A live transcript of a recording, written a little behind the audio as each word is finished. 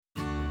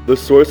The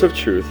Source of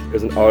Truth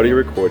is an audio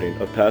recording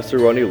of Pastor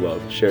Ronnie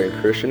Love sharing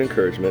Christian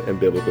encouragement and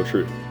biblical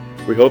truth.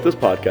 We hope this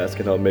podcast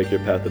can help make your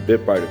path a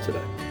bit brighter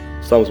today.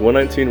 Psalms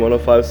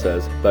 119:105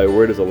 says, "Thy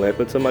word is a lamp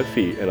unto my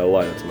feet and a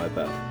light unto my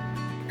path."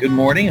 Good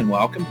morning and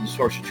welcome to the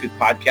Source of Truth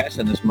podcast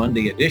on this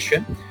Monday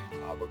edition.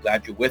 We're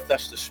glad you're with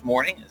us this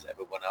morning, as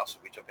everyone else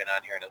will be jumping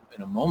on here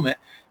in a moment.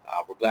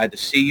 We're glad to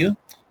see you,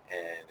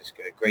 and it's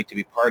great to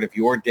be part of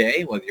your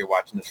day, whether you're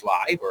watching this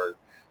live or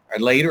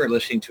later or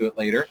listening to it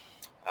later.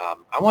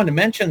 I want to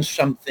mention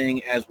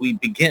something as we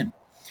begin.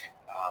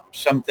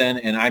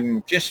 And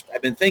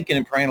I've been thinking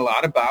and praying a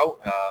lot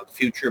about the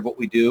future of what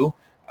we do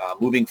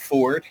moving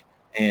forward.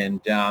 And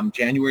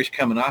January's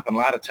coming up, and a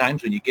lot of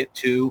times when you get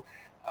to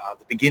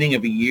the beginning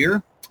of a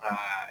year,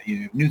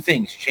 you have new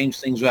things, change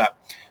things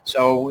up.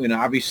 So,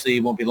 obviously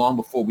it won't be long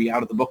before we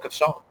out of the book of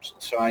Psalms.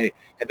 So I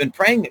have been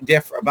praying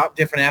about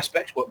different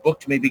aspects, what book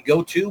to maybe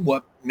go to,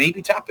 what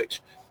maybe topics.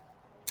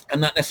 I'm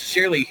not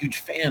necessarily a huge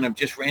fan of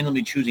just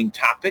randomly choosing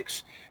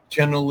topics.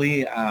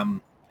 Generally,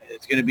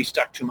 it's going to be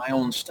stuck to my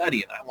own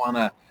study, and I want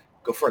to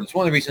go further. It's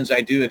one of the reasons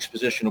I do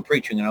expositional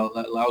preaching, and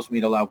it allows me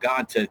to allow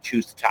God to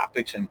choose the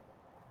topics and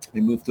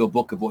we move through a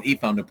book of what he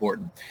found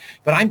important.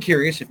 But I'm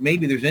curious if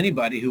maybe there's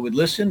anybody who would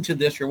listen to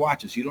this or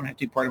watch this. You don't have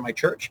to be part of my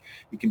church.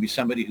 You can be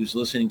somebody who's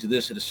listening to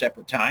this at a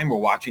separate time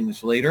or watching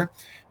this later.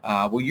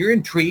 Well, you're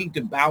intrigued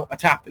about a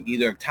topic,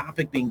 either a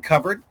topic being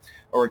covered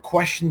or a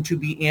question to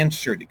be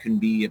answered. It can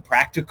be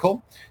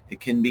practical. It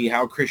can be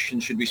how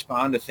Christians should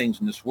respond to things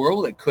in this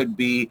world. It could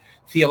be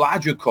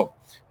theological.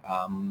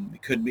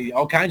 It could be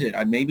all kinds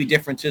of maybe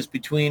differences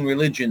between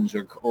religions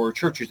or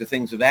churches or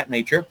things of that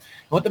nature,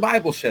 and what the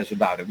Bible says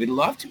about it. We'd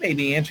love to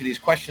maybe answer these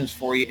questions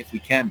for you if we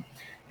can.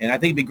 And I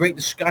think it'd be a great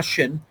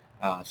discussion.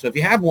 So if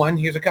you have one,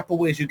 here's a couple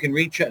ways you can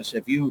reach us.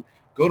 If you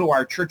go to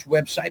our church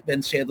website,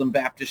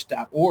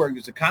 bensalembaptist.org,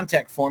 there's a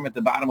contact form at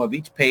the bottom of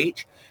each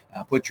page.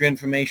 Put your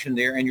information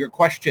there and your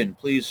question.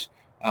 Please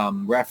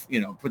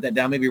put that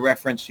down, maybe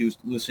reference,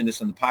 listen to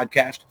this on the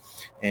podcast,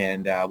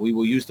 and we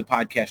will use the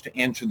podcast to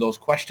answer those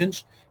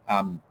questions.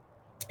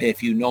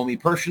 If you know me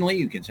personally,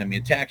 you can send me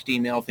a text,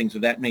 email, things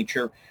of that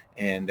nature,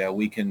 and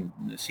we can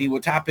see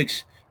what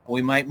topics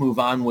we might move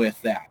on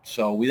with that.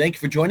 So we thank you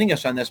for joining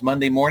us on this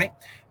Monday morning.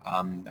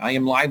 I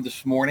am live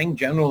this morning.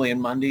 Generally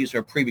on Mondays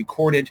are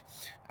pre-recorded,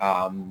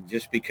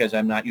 just because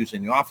I'm not usually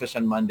in the office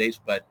on Mondays,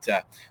 but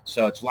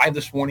so it's live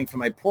this morning from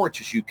my porch,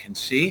 as you can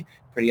see.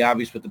 Pretty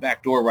obvious with the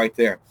back door right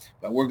there.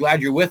 But we're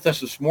glad you're with us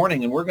this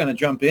morning, and we're going to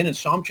jump in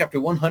Psalm chapter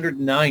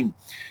 109.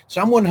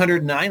 Psalm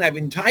 109, I've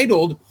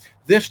entitled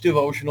this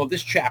devotional,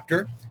 this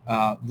chapter,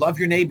 love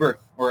your neighbor,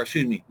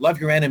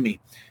 love your enemy.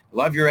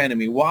 Love your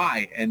enemy.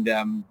 Why?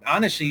 And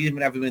honestly,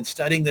 even after I've been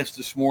studying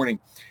this morning,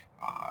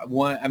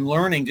 I'm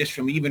learning just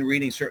from even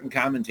reading certain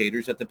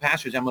commentators that the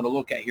passage I'm going to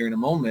look at here in a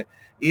moment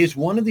is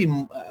one of the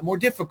more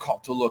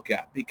difficult to look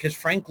at, because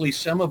frankly,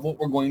 some of what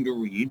we're going to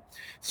read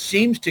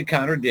seems to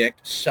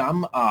contradict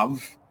some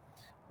of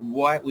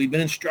what we've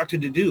been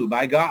instructed to do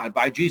by God,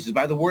 by Jesus,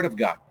 by the Word of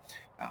God.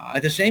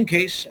 At the same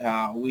case,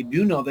 we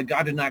do know that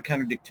God did not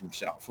contradict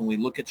himself when we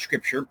look at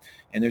Scripture,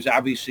 and there's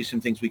obviously some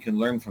things we can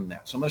learn from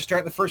that. So I'm going to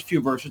start the first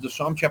few verses of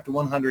Psalm chapter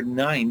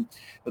 109,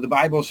 where the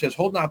Bible says,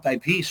 "Hold not thy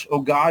peace, O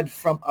God,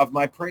 of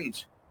my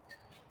praise.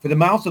 For the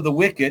mouth of the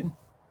wicked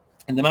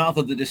and the mouth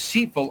of the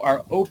deceitful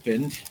are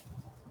opened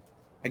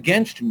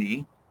against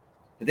me,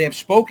 that they have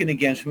spoken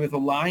against me with a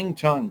lying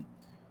tongue.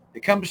 They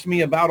compassed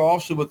me about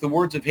also with the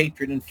words of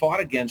hatred, and fought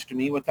against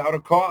me without a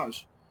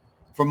cause.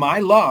 For my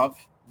love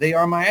they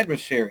are my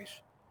adversaries,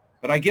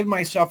 but I give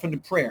myself unto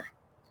prayer,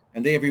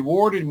 and they have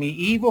rewarded me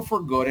evil for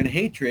good and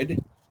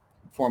hatred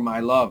for my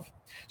love."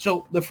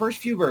 So the first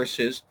few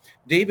verses,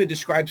 David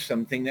describes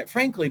something that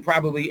frankly,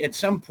 probably at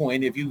some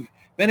point, if you've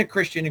been a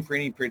Christian for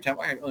any period of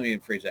time, let me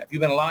rephrase that. If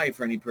you've been alive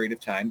for any period of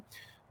time,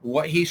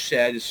 what he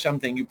said is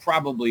something you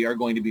probably are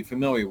going to be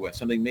familiar with,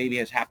 something maybe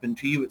has happened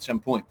to you at some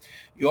point.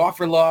 You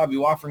offer love,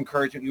 you offer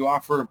encouragement, you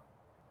offer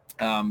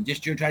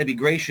you're trying to be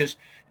gracious,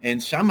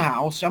 and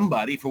somehow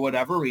somebody, for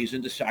whatever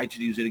reason, decides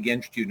to use it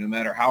against you. No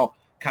matter how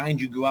kind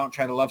you go out and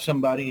try to love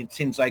somebody, it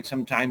seems like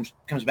sometimes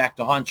it comes back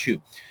to haunt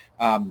you.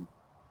 I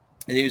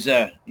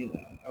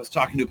was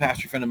talking to a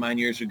pastor friend of mine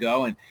years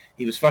ago, and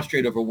he was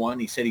frustrated over one.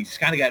 He said he's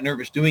kind of got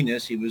nervous doing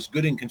this. He was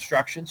good in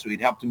construction, so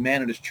he'd helped a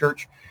man at his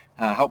church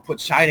help put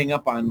siding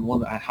up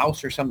on a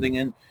house or something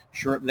in.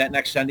 Sure, that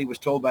next Sunday was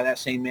told by that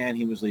same man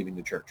he was leaving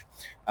the church.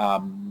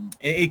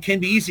 It can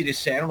be easy to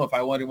say, I don't know if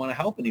I want to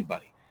help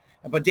anybody.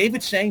 But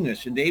David's saying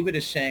this, and David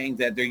is saying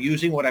that they're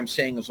using what I'm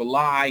saying as a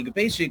lie.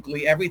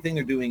 Basically, everything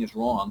they're doing is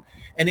wrong,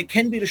 and it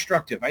can be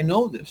destructive. I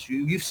know this.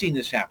 You've seen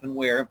this happen,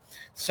 where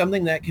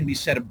something that can be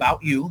said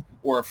about you,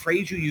 or a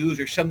phrase you use,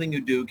 or something you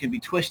do can be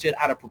twisted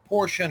out of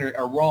proportion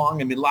or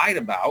wrong and be lied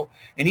about,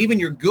 and even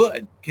your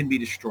good can be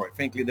destroyed.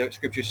 Frankly, the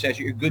Scripture says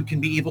your good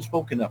can be evil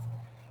spoken of.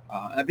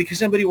 Because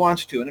somebody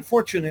wants to. And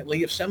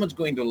unfortunately, if someone's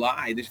going to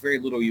lie, there's very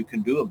little you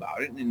can do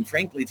about it. And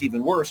frankly, it's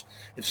even worse.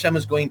 If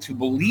someone's going to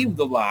believe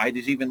the lie,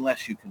 there's even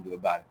less you can do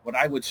about it. What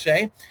I would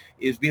say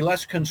is be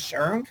less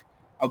concerned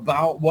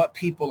about what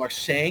people are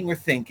saying or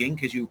thinking,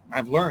 because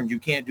I've learned you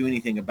can't do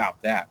anything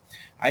about that.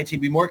 I'd say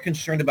be more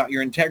concerned about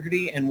your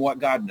integrity and what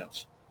God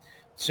knows.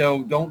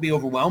 So don't be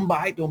overwhelmed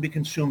by it. Don't be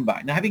consumed by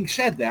it. Now, having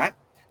said that,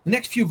 the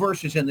next few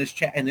verses in this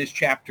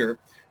chapter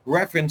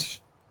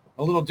reference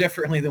a little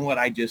differently than what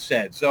I just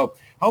said. So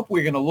I hope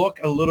we're going to look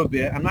a little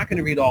bit. I'm not going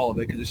to read all of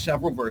it because there's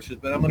several verses,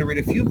 but I'm going to read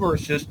a few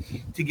verses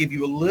to give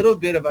you a little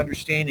bit of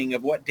understanding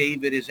of what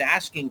David is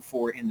asking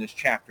for in this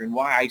chapter and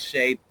why I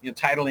say,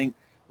 titling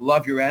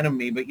Love Your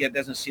Enemy, but yet it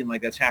doesn't seem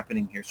like that's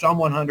happening here. Psalm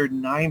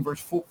 109,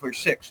 verse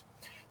 6.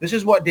 This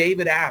is what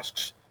David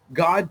asks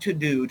God to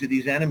do to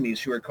these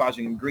enemies who are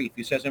causing him grief.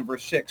 He says in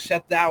verse 6,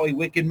 set thou a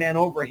wicked man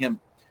over him,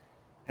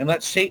 and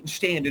let Satan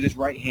stand at his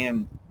right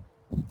hand.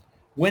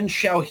 When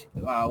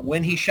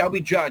he shall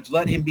be judged,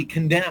 let him be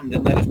condemned,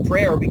 and let his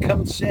prayer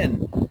become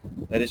sin.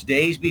 Let his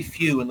days be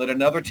few, and let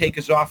another take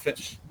his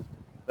office.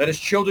 Let his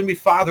children be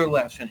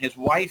fatherless, and his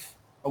wife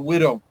a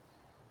widow.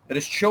 Let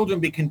his children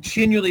be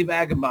continually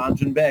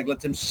vagabonds and beg. Let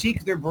them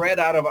seek their bread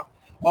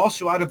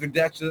also out of their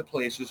desolate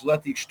places.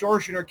 Let the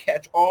extortioner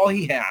catch all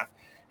he hath,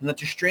 and let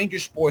the stranger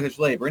spoil his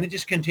labor. And it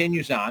just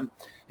continues on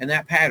in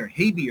that pattern.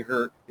 He be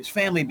hurt, his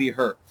family be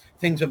hurt,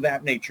 things of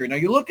that nature. Now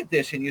you look at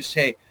this and you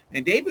say,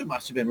 and David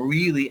must have been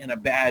really in a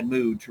bad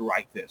mood to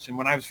write this. And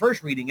when I was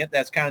first reading it,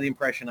 that's kind of the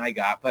impression I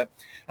got. But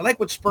I like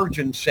what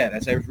Spurgeon said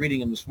as I was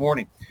reading him this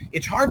morning.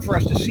 It's hard for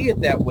us to see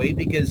it that way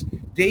because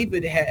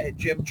David had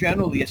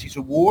generally, yes, he's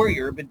a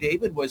warrior, but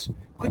David was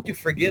quick to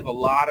forgive a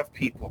lot of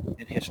people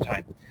in his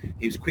time.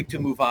 He was quick to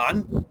move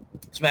on.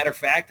 As a matter of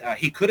fact,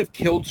 he could have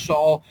killed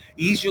Saul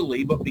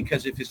easily, but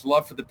because of his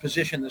love for the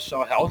position that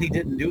Saul held, he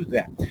didn't do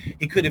that.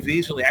 He could have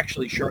easily,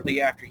 actually, shortly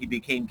after he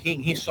became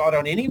king, he sought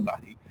out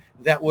anybody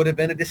that would have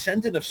been a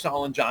descendant of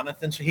Saul and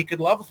Jonathan so he could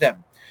love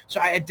them.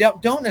 So I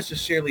don't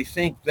necessarily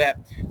think that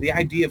the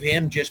idea of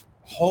him just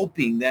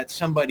hoping that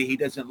somebody he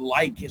doesn't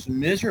like is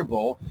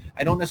miserable,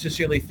 I don't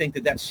necessarily think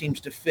that seems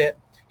to fit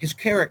his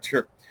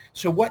character.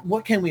 So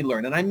what can we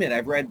learn? And I admit,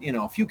 I've read,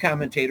 a few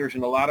commentators,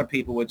 and a lot of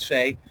people would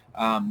say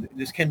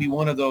this can be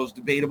one of those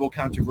debatable,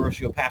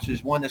 controversial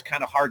passages, one that's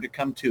kind of hard to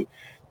come to.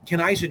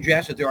 Can I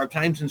suggest that there are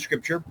times in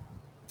Scripture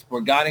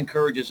where God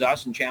encourages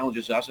us and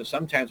challenges us, and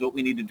sometimes what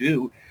we need to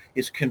do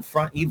is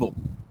confront evil.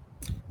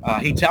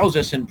 He tells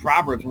us in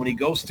Proverbs when he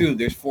goes through,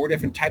 there's 4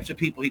 different types of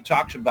people he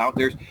talks about.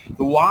 There's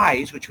the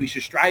wise, which we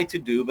should strive to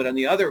do, but on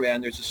the other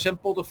end, there's the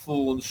simple, the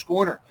fool, and the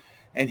scorner.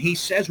 And he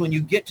says when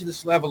you get to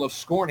this level of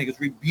scorn, he goes,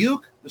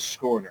 rebuke the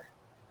scorner,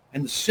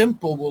 and the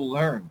simple will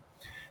learn.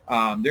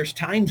 There's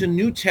times in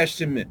New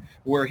Testament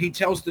where he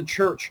tells the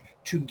church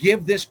to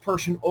give this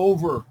person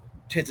over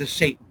to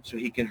Satan so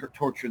he can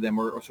torture them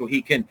or so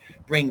he can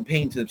bring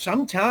pain to them.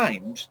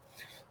 Sometimes,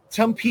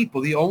 some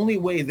people, the only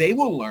way they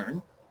will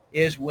learn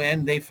is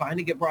when they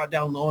finally get brought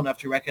down low enough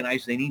to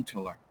recognize they need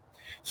to learn.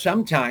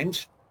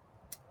 Sometimes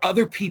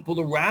other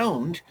people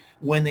around,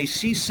 when they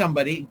see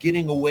somebody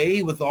getting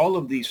away with all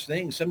of these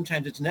things,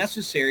 sometimes it's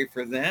necessary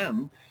for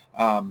them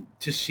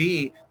to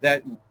see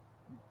that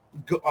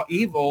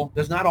evil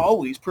does not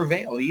always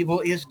prevail. Evil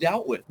is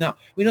dealt with. Now,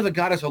 we know that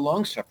God is a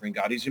long-suffering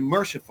God. He's a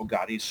merciful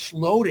God. He's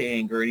slow to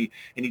anger, and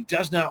he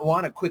does not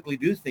want to quickly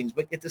do things.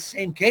 But at the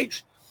same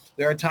case,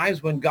 there are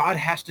times when God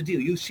has to deal.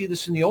 You see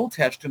this in the Old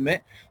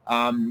Testament.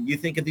 You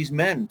think of these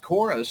men,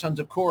 Korah, the sons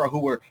of Korah, who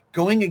were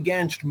going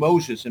against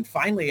Moses. And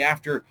finally,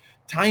 after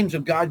times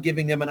of God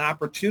giving them an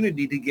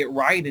opportunity to get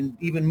right, and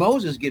even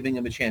Moses giving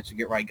them a chance to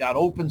get right, God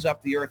opens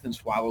up the earth and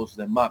swallows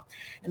them up.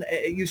 And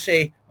you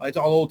say, well, it's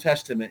all Old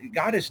Testament.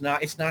 God is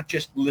not, it's not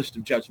just a list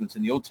of judgments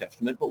in the Old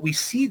Testament, but we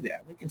see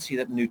that. We can see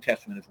that in the New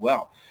Testament as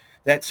well,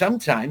 that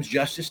sometimes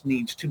justice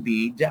needs to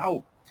be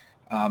dealt.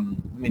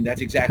 That's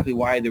exactly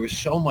why there was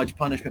so much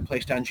punishment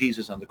placed on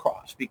Jesus on the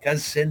cross,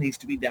 because sin needs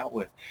to be dealt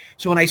with.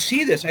 So when I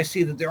see this, I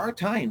see that there are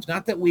times,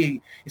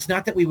 it's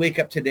not that we wake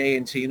up today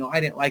and say, I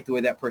didn't like the way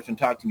that person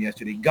talked to me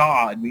yesterday.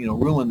 God,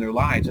 ruined their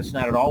lives. That's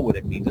not at all what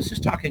it means. This is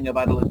talking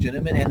about a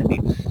legitimate enemy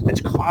that's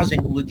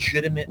causing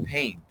legitimate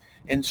pain.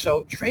 And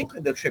so,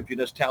 frankly, the Scripture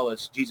does tell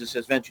us, Jesus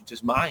says, vengeance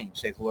is mine,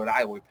 saith the Lord,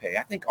 I will repay.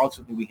 I think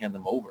ultimately we hand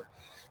them over.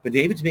 But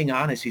David's being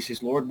honest. He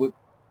says, Lord,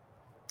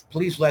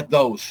 please let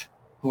those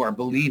who are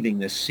believing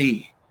this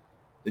see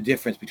the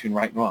difference between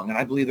right and wrong. And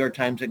I believe there are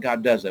times that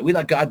God does that. We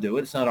let God do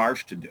it. It's not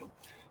ours to do.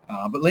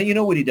 But let you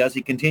know what he does.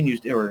 He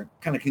continues, or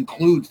kind of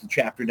concludes the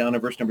chapter down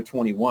in verse number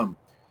 21.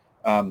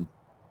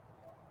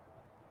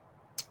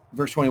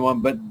 Verse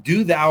 21, but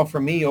do thou for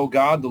me, O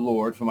God, the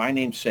Lord, for my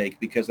name's sake,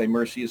 because thy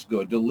mercy is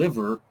good,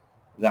 deliver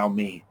thou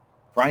me.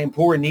 For I am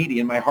poor and needy,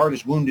 and my heart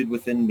is wounded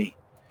within me.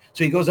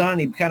 So he goes on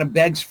and he kind of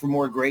begs for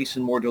more grace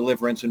and more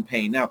deliverance and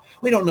pain. Now,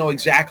 we don't know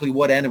exactly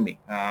what enemy,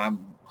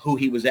 who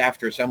he was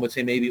after. Some would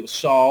say maybe it was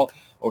Saul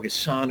or his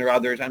son or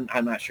others.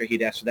 I'm not sure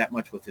he'd asked that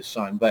much with his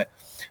son, but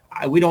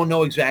we don't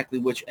know exactly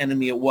which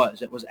enemy it was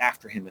that was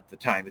after him at the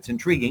time. It's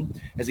intriguing.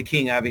 As a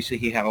king, obviously,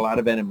 he had a lot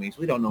of enemies.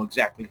 We don't know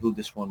exactly who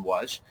this one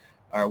was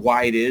or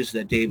why it is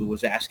that David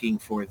was asking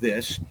for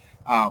this.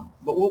 But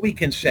what we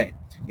can say,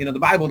 the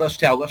Bible does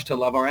tell us to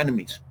love our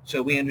enemies.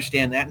 So we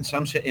understand that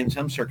in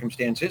some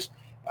circumstances.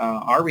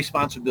 our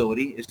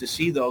responsibility is to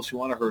see those who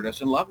want to hurt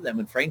us and love them.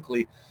 And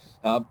frankly,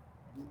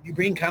 you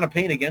bring kind of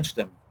pain against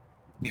them.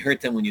 You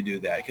hurt them when you do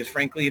that. Because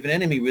frankly, if an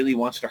enemy really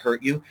wants to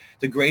hurt you,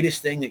 the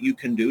greatest thing that you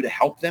can do to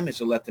help them is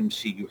to let them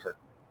see you hurt.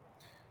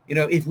 You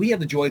know, if we have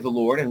the joy of the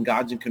Lord and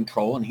God's in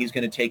control and he's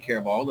going to take care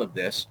of all of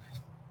this,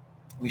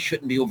 we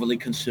shouldn't be overly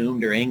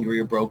consumed or angry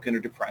or broken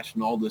or depressed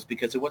and all this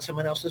because of what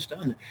someone else has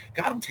done.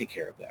 God will take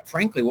care of that.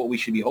 Frankly, what we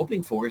should be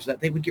hoping for is that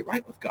they would get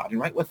right with God and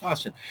right with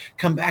us and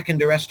come back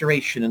into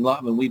restoration and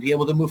love, and we'd be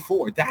able to move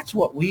forward. That's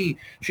what we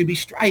should be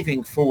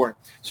striving for.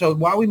 So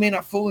while we may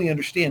not fully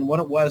understand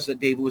what it was that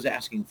David was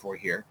asking for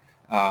here,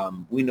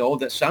 we know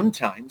that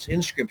sometimes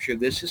in Scripture,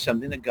 this is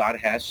something that God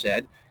has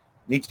said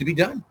needs to be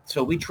done.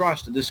 So we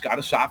trust that this God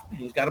is sovereign.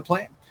 He's got a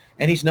plan.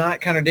 And he's not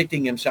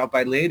contradicting himself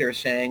by later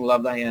saying,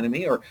 love thy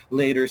enemy, or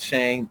later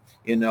saying,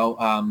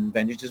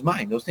 vengeance is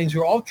mine. Those things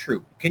are all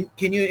true. Can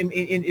you,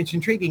 it's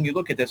intriguing. You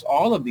look at this,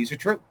 all of these are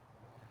true.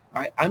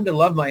 All right? I'm to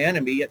love my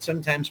enemy, yet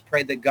sometimes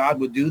pray that God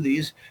would do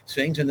these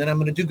things, and then I'm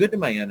going to do good to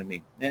my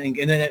enemy. And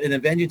the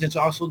vengeance is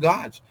also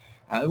God's,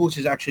 which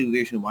is actually the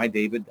reason why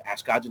David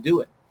asked God to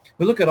do it.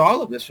 We look at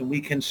all of this, and we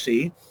can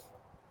see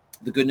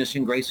the goodness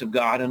and grace of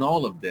God in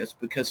all of this,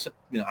 because,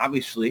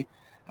 obviously,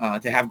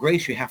 to have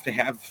grace, you have to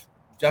have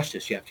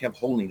justice. You have to have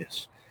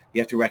holiness.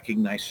 You have to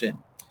recognize sin.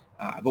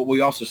 But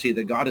we also see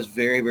that God is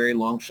very, very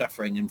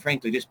long-suffering. And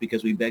frankly, just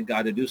because we beg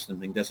God to do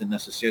something doesn't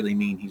necessarily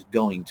mean he's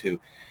going to.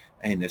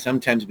 And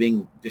sometimes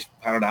being just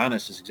quite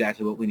honest is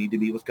exactly what we need to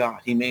be with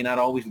God. He may not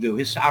always do.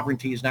 His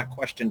sovereignty is not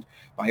questioned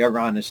by our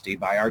honesty,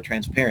 by our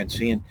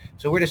transparency. And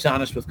so we're just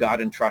honest with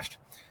God and trust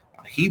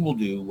he will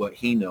do what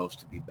he knows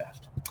to be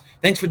best.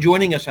 Thanks for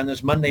joining us on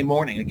this Monday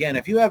morning. Again,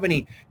 if you have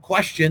any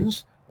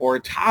questions or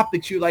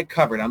topics you like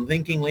covered, I'm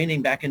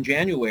leaning back in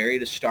January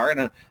to start,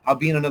 and I'll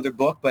be in another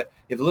book, but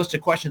if a list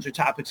of questions or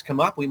topics come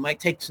up, we might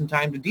take some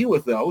time to deal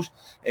with those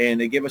and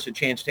to give us a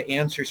chance to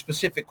answer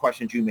specific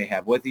questions you may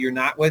have, whether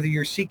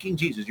you're seeking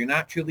Jesus, you're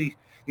not truly,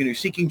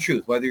 seeking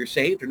truth, whether you're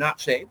saved or not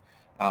saved,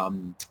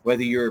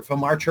 whether you're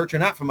from our church or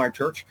not from our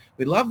church.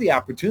 We'd love the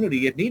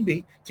opportunity, if need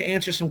be, to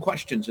answer some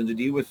questions and to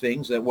deal with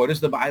things that, what does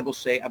the Bible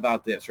say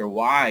about this? Or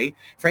why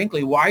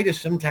does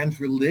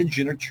sometimes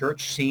religion or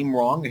church seem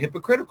wrong or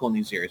hypocritical in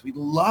these areas? We'd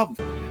love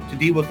to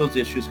deal with those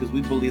issues because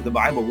we believe the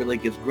Bible really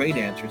gives great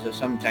answers that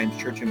sometimes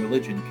church and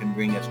religion can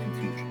bring us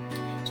confusion.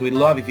 So we'd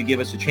love if you give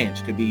us a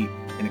chance to be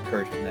an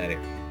encouragement in that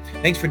area.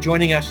 Thanks for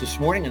joining us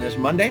this morning and this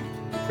Monday.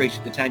 We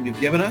appreciate the time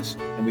you've given us,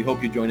 and we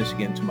hope you join us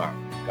again tomorrow.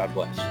 God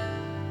bless.